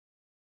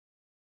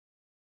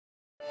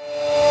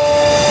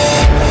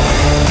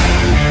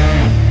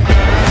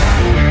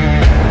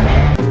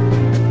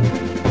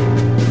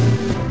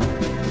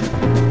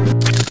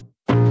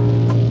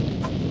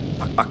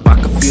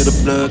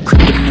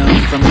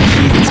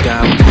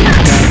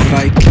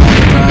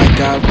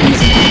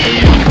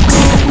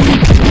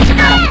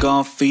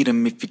gon' feed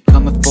them. If you're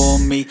coming for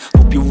me,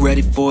 hope you're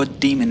ready for a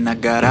demon. I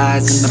got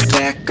eyes in the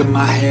back of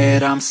my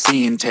head, I'm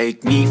seeing.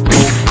 Take me for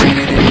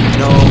granted and you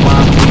know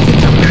I'm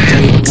leaving. I'ma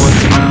take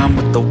what's mine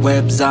with the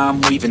webs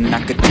I'm weaving.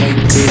 I could take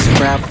this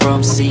crowd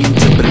from seeing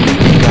to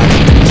believing. Got a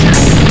bitch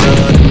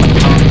blood and my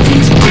tongue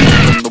keeps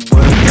bleeding. From the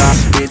words I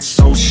spit,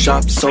 so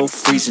sharp, so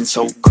freezing,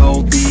 so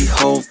cold.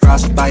 Behold,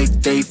 frostbite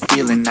they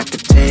feeling. I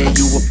could tear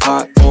you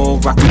apart or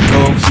I could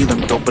go heal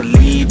them. Don't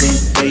believe in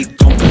fate,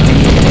 don't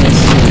believe in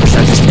ceilings.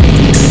 I just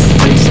need a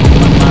place where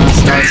my mind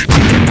starts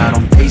feeling. I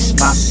don't pace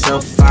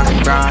myself,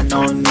 I grind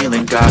on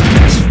kneeling. Got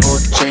less for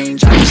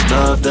change, I just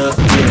love the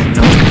feeling.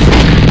 No,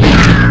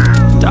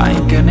 I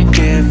ain't gonna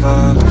give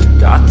up.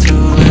 Got too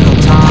little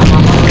time,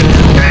 I'ma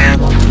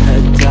live up.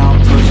 Head down,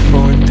 push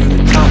forward through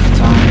the tough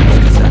times.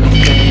 Cause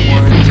anything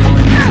worth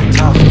doing is a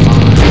tough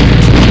climb.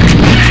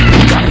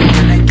 I ain't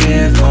gonna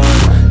give up.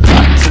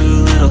 Got too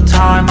little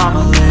time,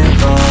 I'ma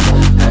live up.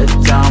 Head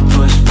down,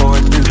 push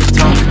forward through the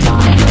tough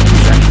times.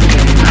 Cause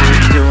anything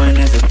worth doing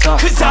is a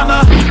tough climb. Cause I'ma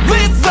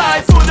live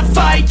life for the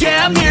fight,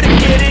 yeah, I'm here to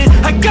get it.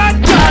 I got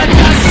drive,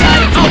 got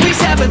sight, always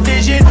have a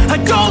vision. I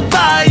don't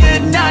lie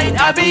at night,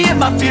 I be in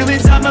my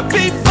feelings. I'ma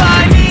be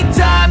fine, need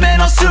time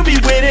and I'll soon be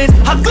winning.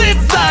 I live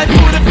life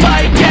for the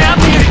fight, yeah, I'm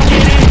here to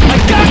get it. I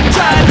got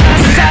drive, got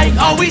sight,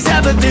 always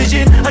have a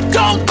vision. I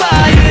don't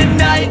lie at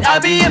night, I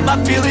be in my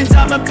feelings.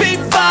 I'ma be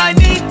fine,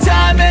 need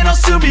time and I'll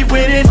soon be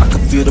winning. I can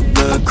feel the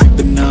blood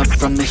creeping up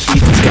from the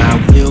heathens.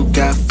 Got will,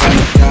 got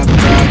fight, got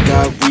pride,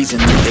 got reason.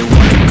 If they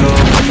wanna go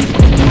deep,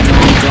 then you know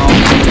I'm gon'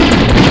 feed them.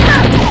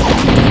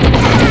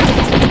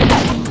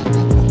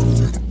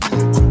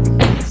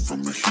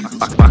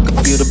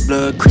 Feel the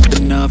blood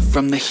creeping up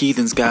from the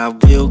heathens.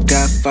 Got will,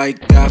 got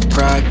fight, got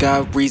pride,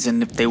 got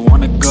reason. If they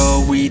wanna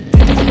go eat,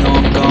 then you know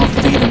I'm gon'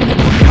 feed them. If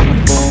they're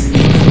coming for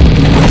me,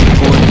 you ready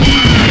for a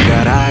demon. I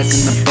got eyes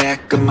in the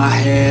back of my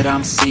head,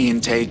 I'm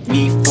seeing. Take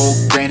me for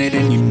granted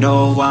and you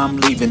know I'm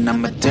leaving.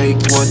 I'ma take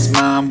what's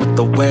mine with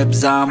the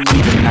webs I'm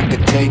weaving. I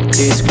could take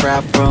this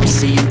crowd from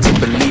seeing to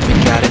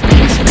believing. Got a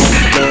taste of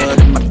blood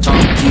and my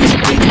tongue keeps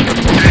bleeding. From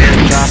the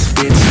words I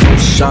spit, so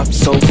sharp,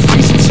 so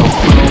freezing, so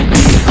cold.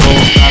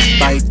 Behold,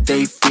 frostbite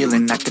they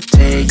feeling. I could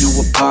tear you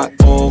apart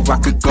or I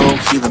could go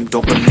heal them.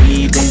 Don't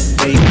believe in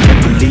fate,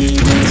 don't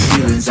believe in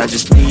ceilings. I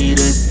just need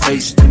a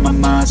taste and my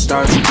mind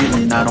starts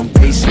feeling. I don't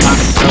pace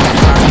myself,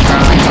 I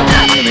grind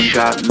on kneeling.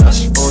 Got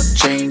lust for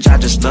change, I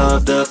just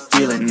love the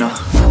feeling. No,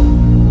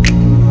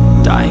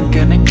 I ain't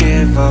gonna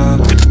give up.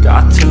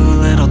 Got too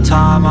little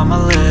time, I'ma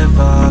live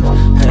up.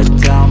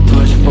 Head down,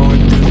 push forward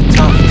through the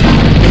tough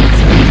times.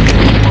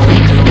 Anything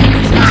worth doing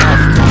is a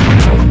tough climb.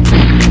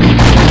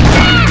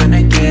 I ain't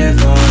gonna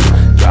give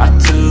up.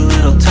 Got too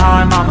little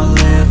time, I'ma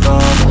live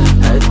up.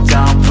 Head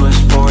down, push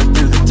forward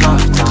through the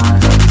tough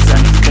times. Cause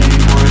anything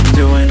worth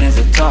doing is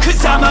a tough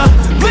cause time. I'ma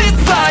live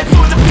life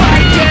for the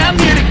fight, yeah, I'm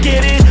here to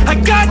get it. I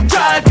got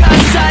drive, got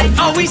sight,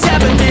 always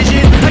have a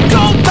vision. I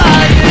don't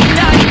lie at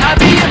night, I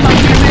be in my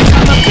feelings.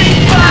 I'ma be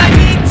fine,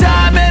 need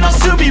time and I'll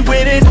soon be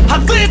winning. I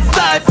live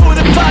life for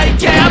the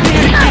fight, yeah, I'm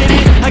here to get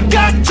it. I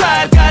got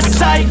drive, got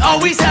sight,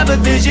 always have a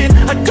vision.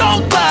 I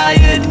don't lie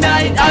at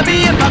night, I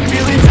be in my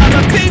feelings.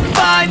 I'ma be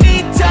fine,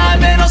 need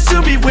time and I'll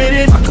soon be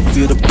winning. I can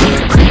feel the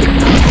blood creeping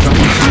up from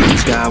the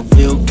heathens. Got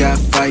will, got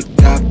fight,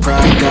 got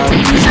pride, got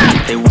reason.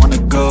 If they wanna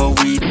go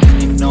eat,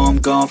 then you know I'm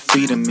gon'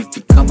 feed them. If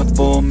you're coming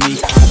for me,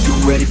 you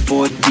ready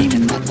for a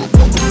demon.